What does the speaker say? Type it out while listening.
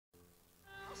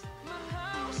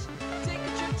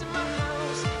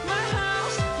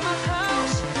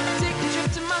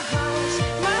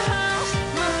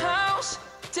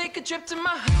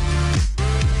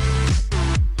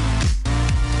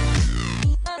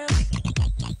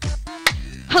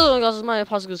Hello guys, it's my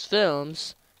Apocalypse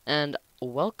Films, and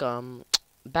welcome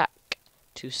back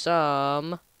to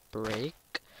some break.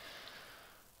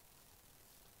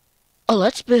 Oh,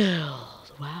 let's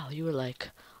build! Wow, you were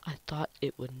like, I thought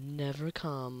it would never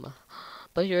come.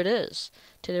 But here it is.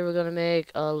 Today we're gonna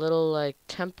make a little, like,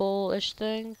 temple-ish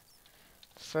thing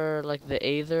for, like, the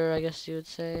Aether, I guess you would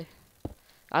say.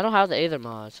 I don't have the Aether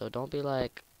mod, so don't be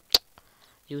like,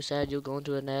 you said you'll go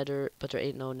into a nether, but there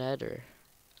ain't no nether.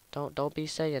 Don't be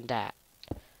saying that.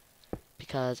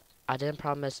 Because I didn't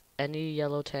promise any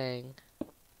yellow tang.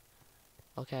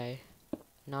 Okay.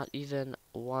 Not even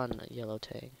one yellow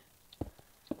tang.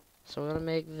 So we're gonna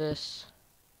make this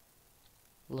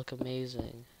look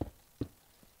amazing.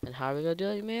 And how are we gonna do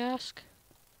it, you may ask?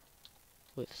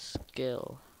 With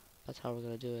skill. That's how we're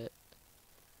gonna do it.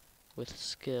 With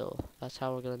skill. That's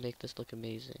how we're gonna make this look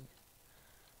amazing.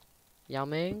 Yao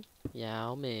Ming?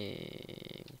 Yao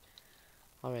Ming.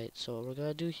 Alright, so what we're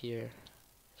gonna do here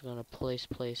is we're gonna place.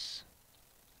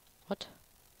 What?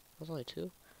 That was only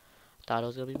two? Thought it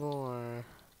was gonna be more.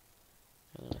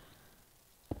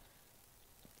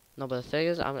 No, but the thing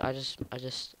is, I just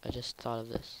thought of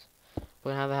this.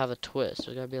 We're gonna have a twist.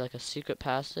 There's gonna be like a secret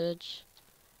passage.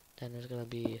 Then there's gonna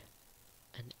be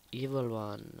an evil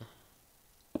one.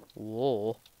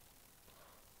 Whoa.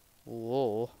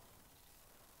 Whoa.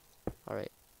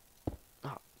 Alright.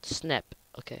 Oh, snap.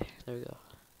 Okay, there we go.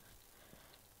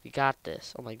 We got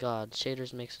this. Oh my god,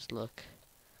 shaders makes us look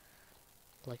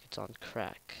like it's on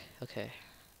crack. Okay.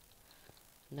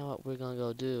 Now what we're gonna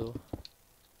go do,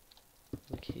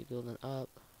 we keep building up.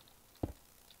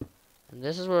 And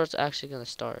this is where it's actually gonna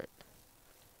start.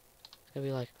 It's gonna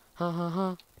be like, ha ha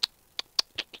ha.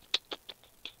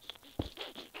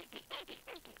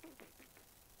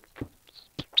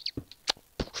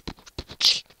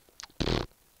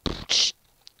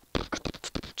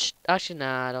 Actually,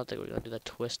 nah, I don't think we're gonna do that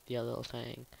twist yellow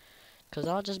thing. Cause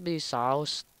that'll just be so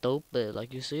stupid.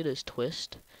 Like, you see this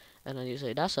twist, and then you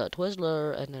say, that's a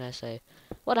Twizzler, and then I say,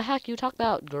 what the heck you talk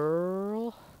about,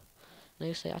 girl? And then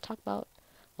you say, I talk about,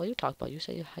 what you talk about? You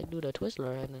say, I do the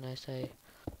Twizzler, and then I say,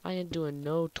 I ain't doing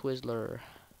no Twizzler.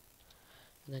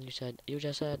 And then you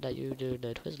just said that you do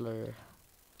the Twizzler.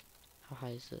 How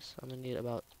high is this? I'm gonna need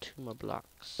about 2 more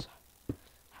blocks.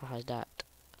 How high is that?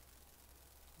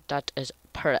 That is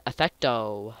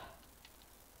perfecto.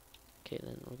 Okay,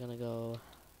 then we're gonna go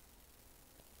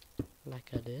like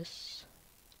this.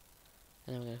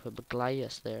 And then we're gonna put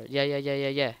Goliath there. Yeah.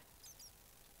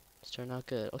 It's turned out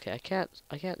good. Okay, I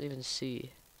can't even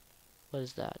see. What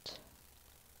is that?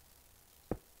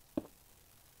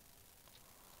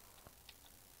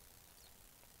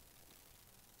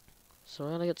 So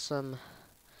we're gonna get some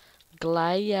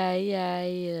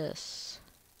Goliath.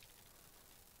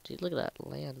 Dude, look at that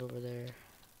land over there.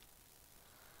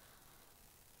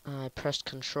 I pressed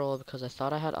control because I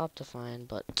thought I had Optifine,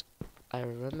 but I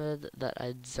remembered that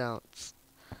I don't.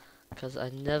 Because I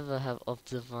never have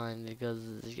Optifine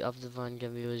because the Optifine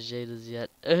can be with shaders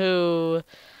yet. Oh!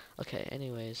 Okay,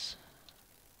 anyways.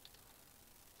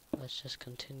 Let's just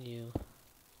continue.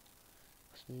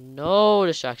 With no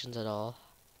distractions at all.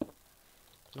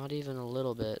 Not even a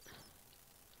little bit.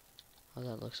 How does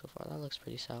that look so far? That looks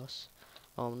pretty south.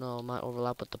 Oh no, it might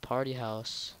overlap with the party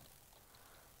house.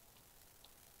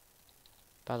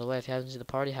 By the way, if you haven't seen the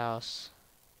party house,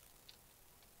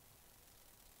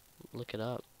 look it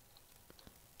up.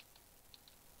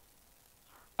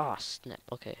 Ah, snap.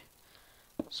 Okay.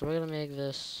 So we're gonna make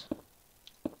this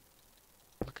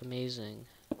look amazing.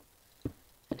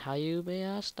 And how, you may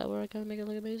ask, that we're gonna make it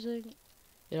look amazing?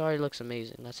 It already looks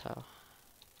amazing, that's how.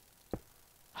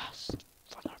 Ah,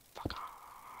 motherfucker.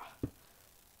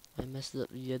 I messed up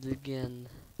yet again.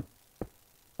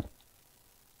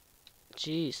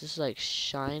 Jeez, this is like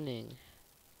shining.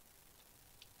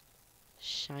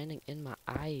 Shining in my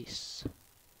ice.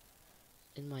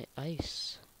 In my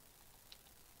ice.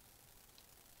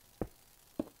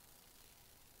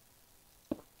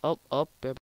 Oh,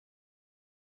 there.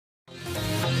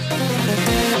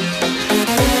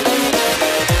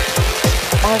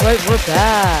 Alright, we're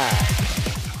back.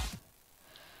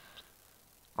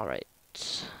 Alright.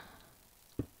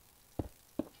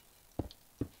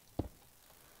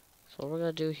 So what we're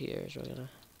gonna do here is we're gonna,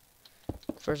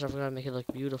 first off, we're gonna make it look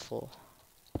beautiful.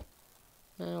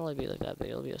 It'll only be like that big,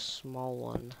 it'll be a small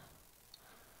one.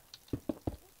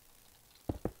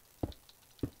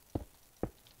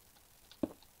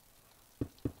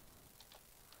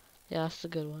 Yeah, that's a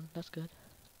good one, that's good.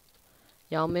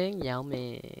 Yao Ming, Yao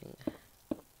Ming.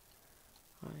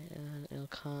 Alright, and it'll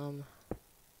come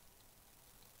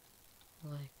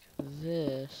like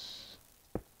this.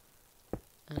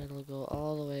 And it'll go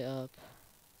all the way up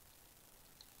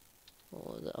What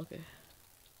was that? Okay.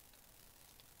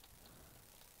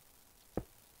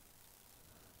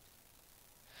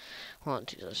 Hold on,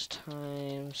 Jesus.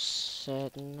 Time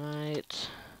set night.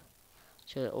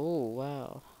 Oh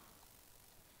wow.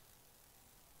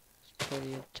 It's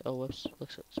pretty. Oh whoops.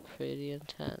 Looks like it's pretty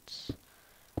intense.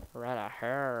 Right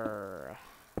here.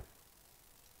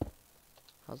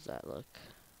 How's that look?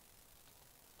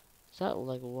 Is that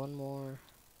like one more?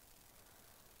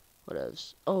 What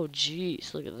else? Oh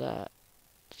jeez, look at that.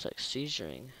 It's like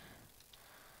seizuring.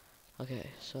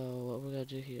 Okay, so what we're gonna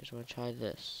do here is we're gonna try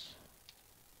this.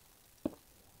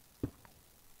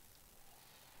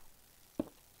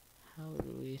 How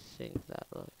do we think that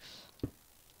looks?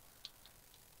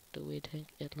 Do we think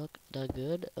it look the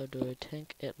good or do we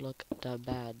think it look the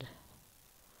bad?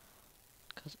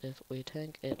 Cause if we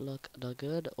think it look the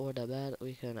good or the bad,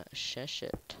 we can shush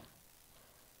it.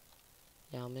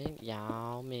 Yao Ming,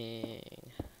 Yao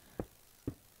Ming.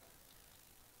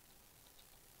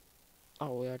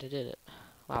 Oh, we already did it.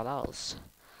 Wow, that was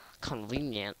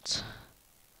convenient.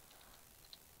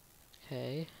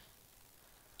 Okay.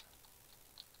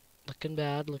 Looking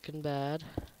bad, looking bad.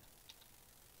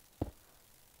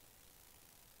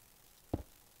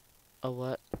 Oh,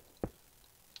 what?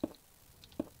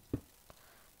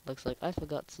 Looks like I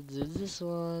forgot to do this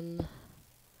one.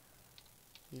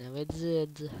 Now I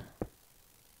did.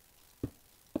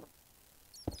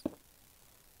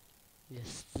 You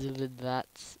stupid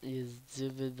bats. You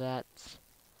stupid bats.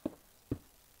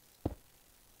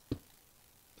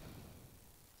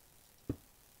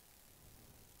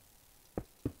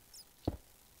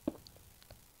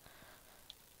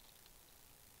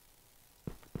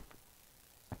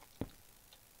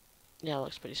 Yeah, it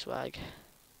looks pretty swag.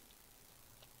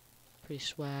 Pretty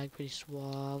swag, pretty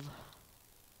suave.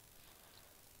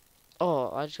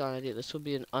 Oh, I just got an idea. This would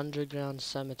be an underground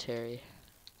cemetery.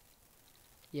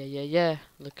 Yeah, yeah, yeah.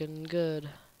 Looking good.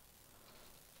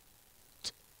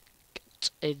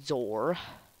 Get a door.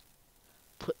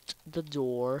 Put the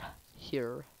door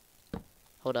here.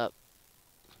 Hold up.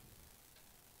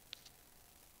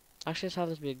 Actually, let's have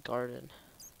this be a garden.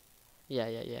 Yeah,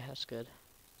 yeah, yeah. That's good.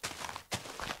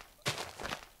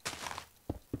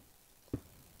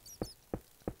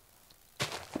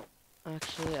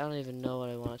 Actually, I don't even know what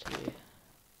I want it to be.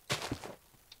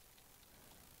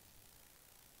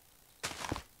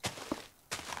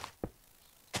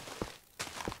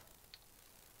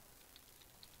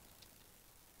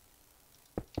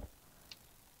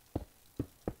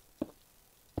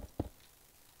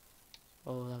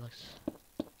 Oh, that looks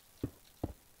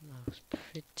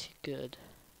pretty good.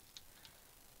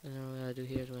 And then what we're gonna do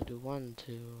here is we're gonna do 1,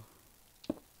 2,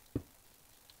 and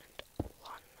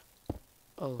 1.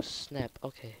 Oh, snap.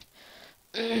 Okay.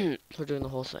 We're doing the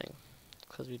whole thing.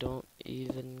 Because we don't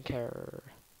even care.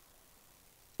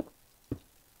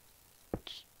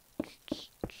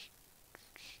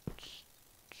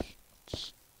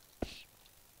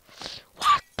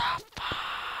 What the fuck?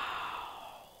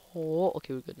 Oh,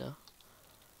 okay, we're good now.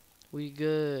 We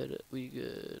good, we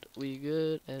good, we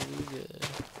good, and we good.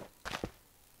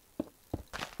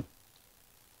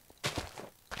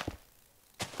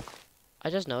 I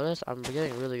just noticed I'm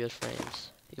getting really good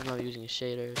frames, even though I'm using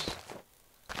shaders.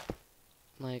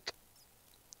 Like,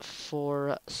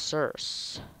 for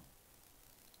Source.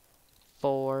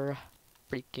 For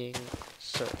freaking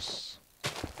Source.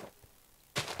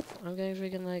 I'm getting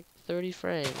freaking like 30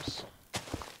 frames.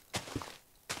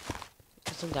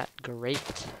 Isn't that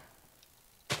great?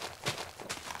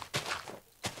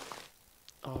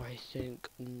 Oh, I think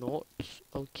not.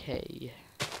 Okay.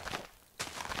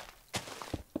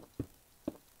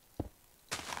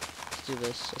 Let's do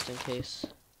this just in case.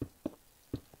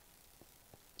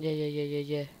 Yeah, yeah, yeah,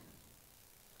 yeah, yeah.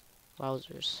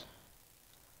 Wowzers.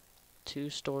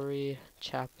 2-story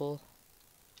chapel.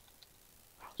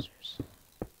 Wowzers.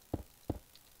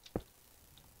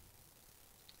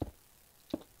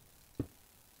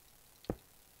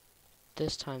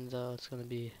 This time though, it's gonna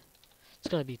be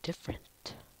different.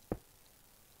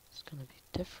 It's gonna be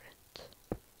different.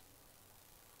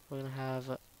 We're gonna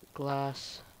have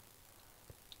glass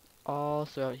all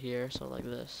throughout here, so like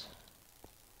this.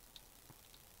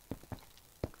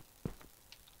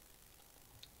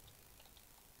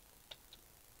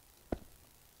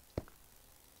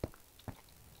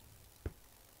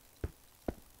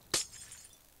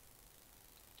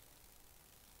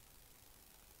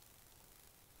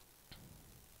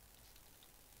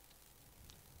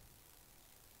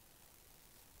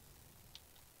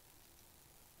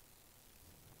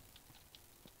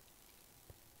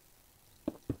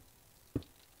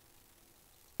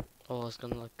 Oh, it's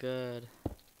gonna look good.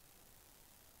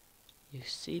 You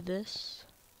see this?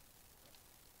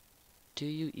 do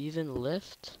you even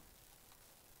lift?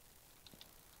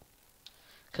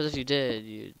 Because if you did,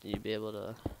 you'd be able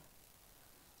to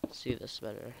see this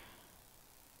better.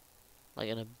 Like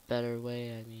in a better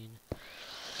way, I mean.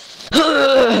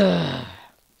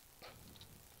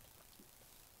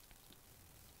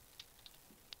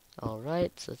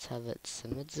 Alright, so let's have it some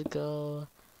minutes ago.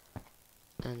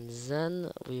 And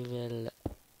then we will...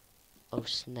 Oh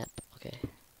snap, okay.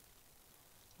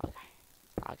 Okay,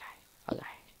 okay, okay.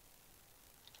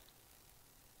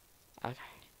 Okay.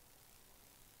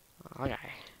 Okay.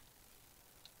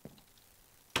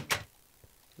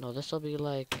 No, this will be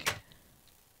like...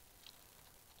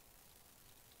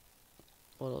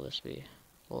 What will this be?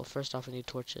 Well, first off, we need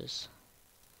torches.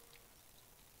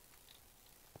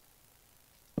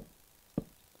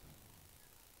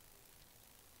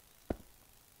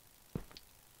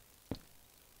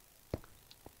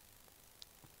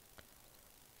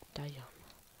 Damn.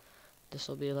 This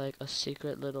will be like a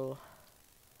secret little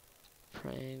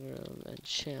praying room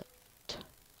enchantment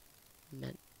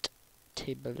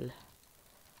table.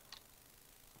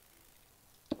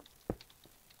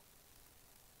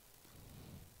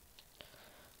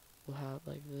 We'll have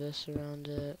like this around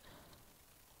it.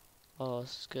 Oh,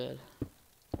 this is good.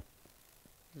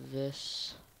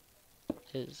 This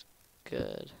is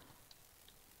good.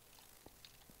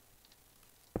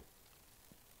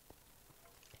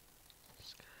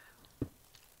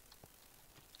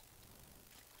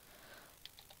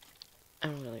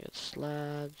 And we're gonna get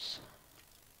slabs.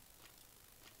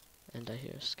 And I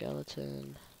hear a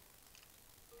skeleton.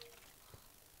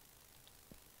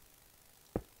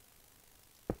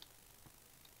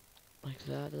 Like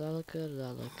that. Does that look good? Does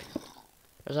that look...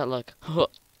 Or does that look...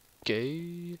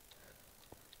 gay?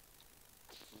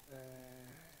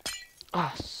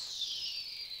 Ah!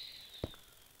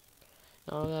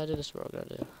 No, we're gonna do this. What we're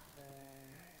gonna do.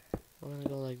 We're gonna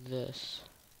go like this.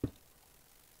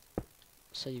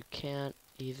 So you can't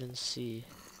even see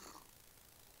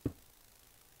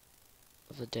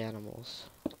the Danimals.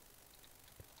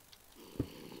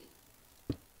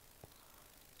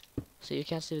 So you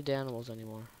can't see the Danimals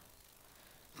anymore.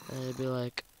 And it'd be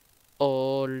like,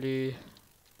 Oli.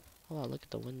 Oh wow, look at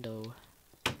the window.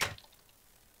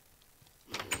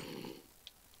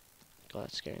 God,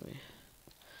 that's scaring me.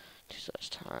 2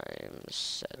 such times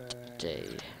set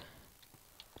day.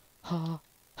 Ha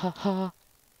ha ha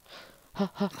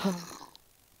ha ha ha.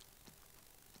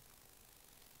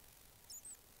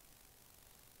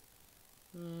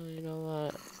 You know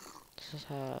what? Let's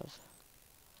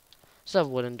have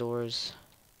wooden doors.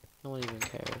 No one even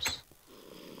cares.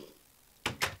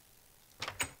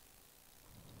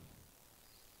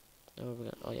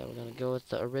 Oh yeah, we're gonna go with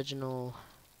the original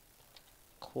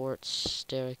quartz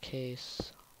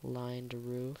staircase lined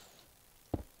roof.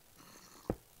 And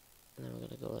then we're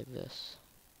gonna go like this.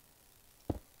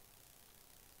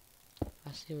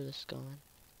 I see where this is going.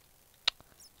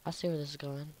 I see where this is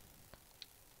going.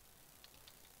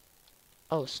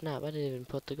 Oh snap, I didn't even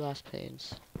put the glass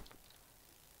panes.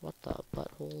 What the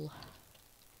butthole?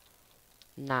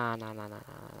 Nah, that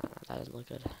doesn't look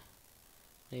good.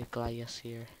 I need glass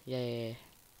here. Yay.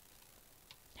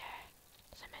 Yeah,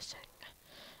 it's missing.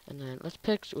 And then let's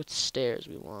pick which stairs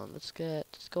we want. Let's go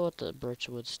with the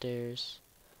birchwood stairs.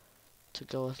 To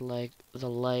go with like the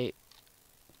light,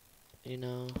 you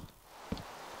know.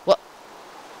 What?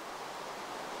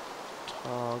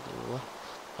 Toggle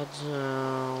a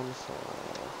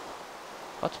downfall.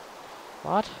 What?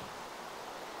 What?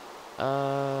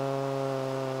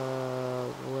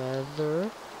 Weather.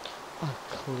 Oh,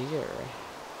 clear.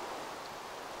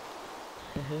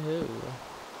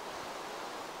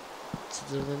 To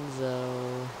the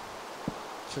window.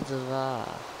 To the va.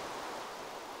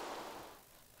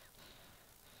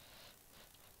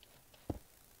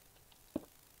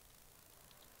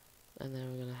 And then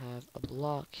we're gonna have a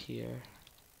block here.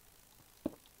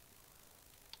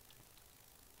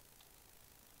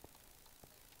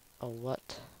 A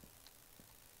what?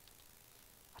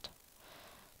 What?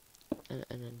 An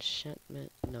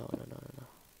enchantment? No.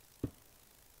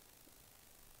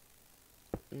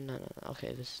 No. Okay,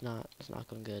 it's not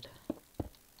going good.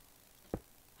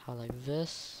 How like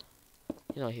this?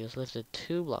 You know, he was lifted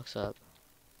 2 blocks up.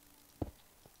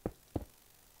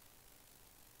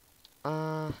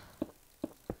 Nah,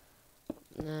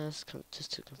 it's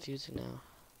just too confusing now.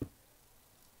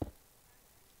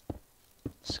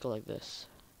 Let's go like this.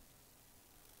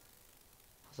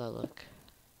 How's that look?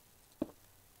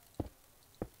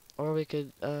 Or we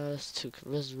could, this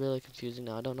is really confusing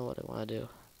now. I don't know what I want to do.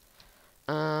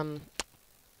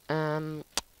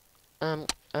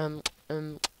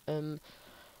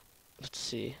 Let's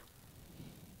see.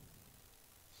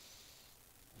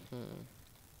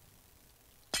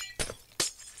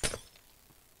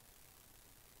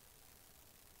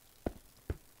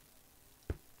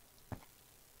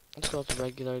 Let's go with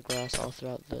regular grass all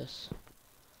throughout this.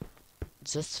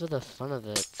 Just for the fun of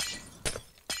it.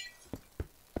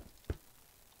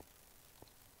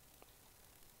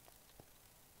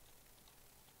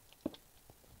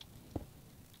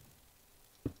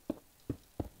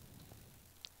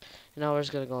 Now we're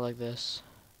just gonna go like this.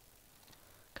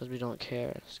 Because we don't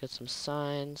care. Let's get some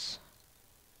signs.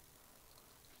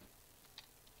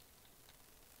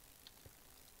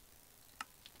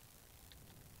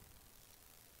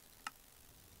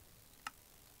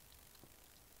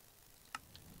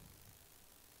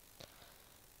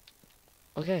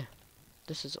 Okay,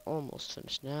 this is almost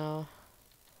finished now.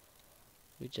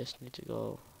 We just need to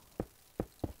go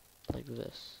like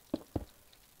this.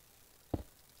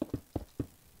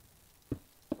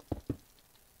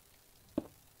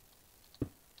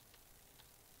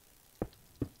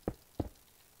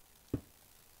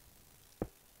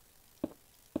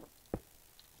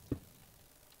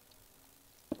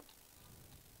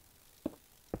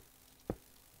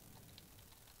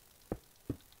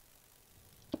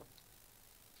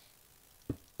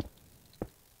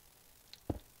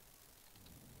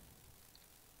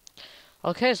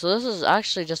 Okay, so this is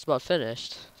actually just about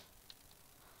finished.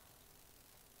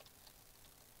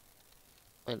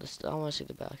 Wait, I want to see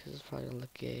the back because it's probably gonna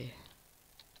look gay.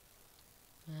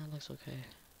 Yeah, it looks okay.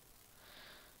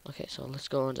 Okay, so let's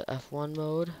go into F1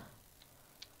 mode.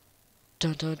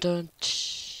 Dun dun dun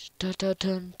dun dun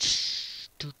dun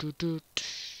dun dun dun.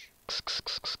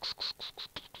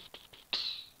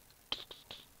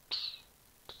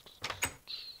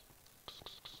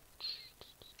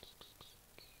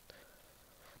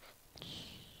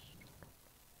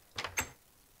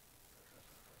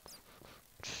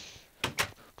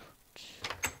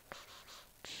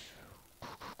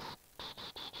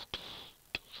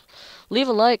 Leave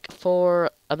a like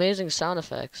for amazing sound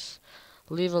effects.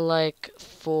 Leave a like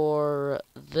for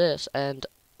this and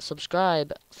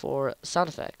subscribe for sound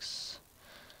effects.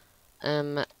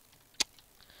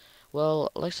 Well,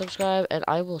 like, subscribe, and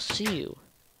I will see you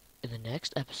in the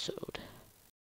next episode.